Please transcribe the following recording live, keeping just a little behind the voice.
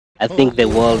I think the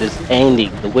world is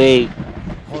ending. The way the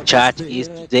Holy church is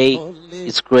Spirit, today, Holy,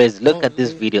 it's crazy. Look at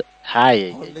this Holy, video. Hi,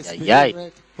 Holy hi, hi.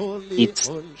 Spirit, Holy, It's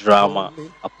Holy, drama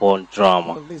Holy, upon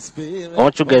drama. Holy I Spirit,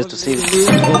 want you guys to Holy, see.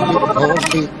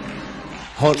 Holy,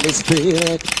 Holy, Holy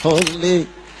Spirit, Holy,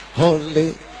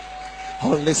 Holy,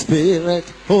 Holy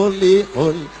Spirit, Holy,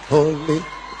 Holy, Holy,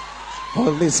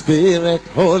 Holy Spirit,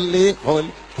 Holy,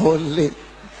 Holy, Holy,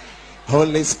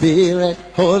 Holy Spirit,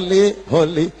 Holy,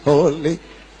 Holy, Holy.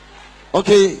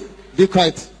 Okay, be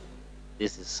quiet.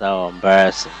 This is so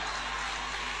embarrassing.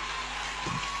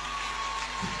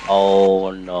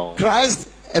 Oh no. Christ,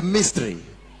 a mystery.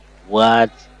 What?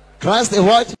 Christ, a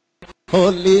what?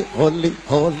 Holy, holy,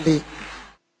 holy.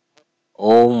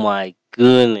 Oh my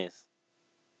goodness.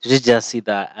 Did you just see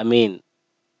that? I mean,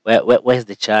 where's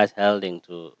the church holding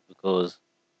to? Because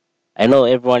I know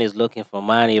everyone is looking for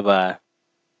money, but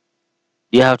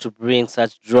you have to bring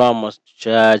such dramas to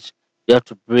church. You have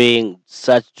to bring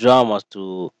such dramas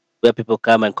to where people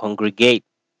come and congregate,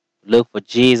 look for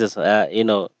Jesus.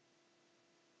 The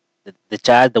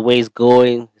church, the way it's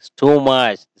going, it's too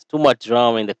much. There's too much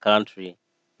drama in the country.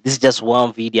 This is just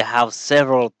one video. I have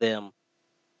several of them.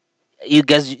 You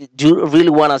guys, do you really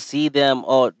want to see them,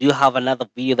 or do you have another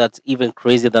video that's even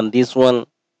crazier than this one?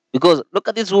 Because look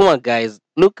at this woman, guys.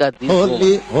 Look at this woman.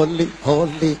 Holy, holy,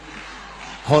 holy.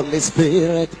 Holy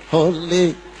Spirit,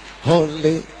 holy,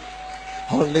 holy.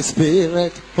 Holy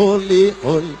Spirit, holy,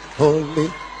 holy, holy.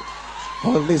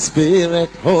 Holy Spirit,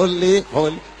 holy,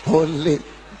 holy, holy.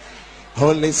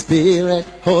 Holy Spirit,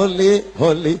 holy,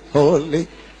 holy, holy.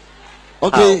 How?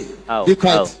 Okay, How? be How?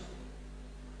 quiet.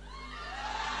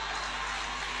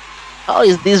 How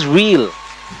is this real?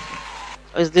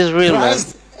 How is this real, man?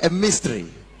 Christ, a mystery.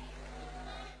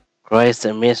 Christ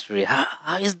a mystery.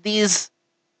 How is this?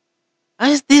 How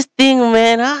is this thing,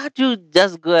 man? How do you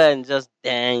just go and just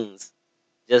dance?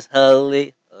 Just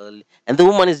holy, holy. And the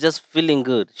woman is just feeling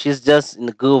good. She's just in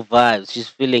the good vibes. She's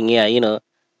feeling, yeah, I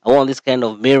want this kind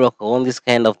of miracle. I want this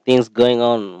kind of things going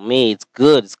on with me. It's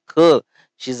good. It's cool.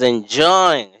 She's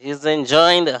enjoying. She's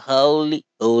enjoying the holy,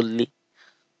 holy.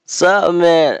 So,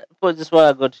 man, people just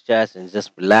want to go to church and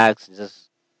just relax and just,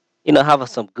 have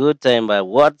some good time. But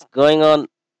what's going on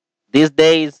these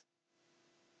days?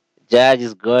 Judge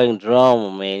is going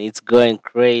drama, man. It's going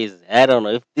crazy. I don't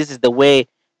know if this is the way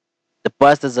the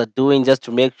pastors are doing just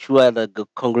to make sure that the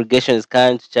congregation is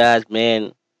coming to church,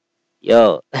 man.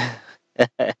 Yo,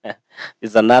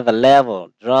 it's another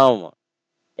level drama.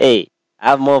 Hey,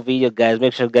 I have more video, guys.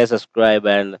 Make sure you guys subscribe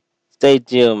and stay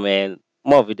tuned, man.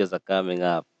 More videos are coming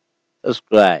up.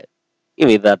 Subscribe. Give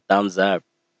me that thumbs up.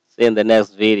 See you in the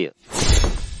next video.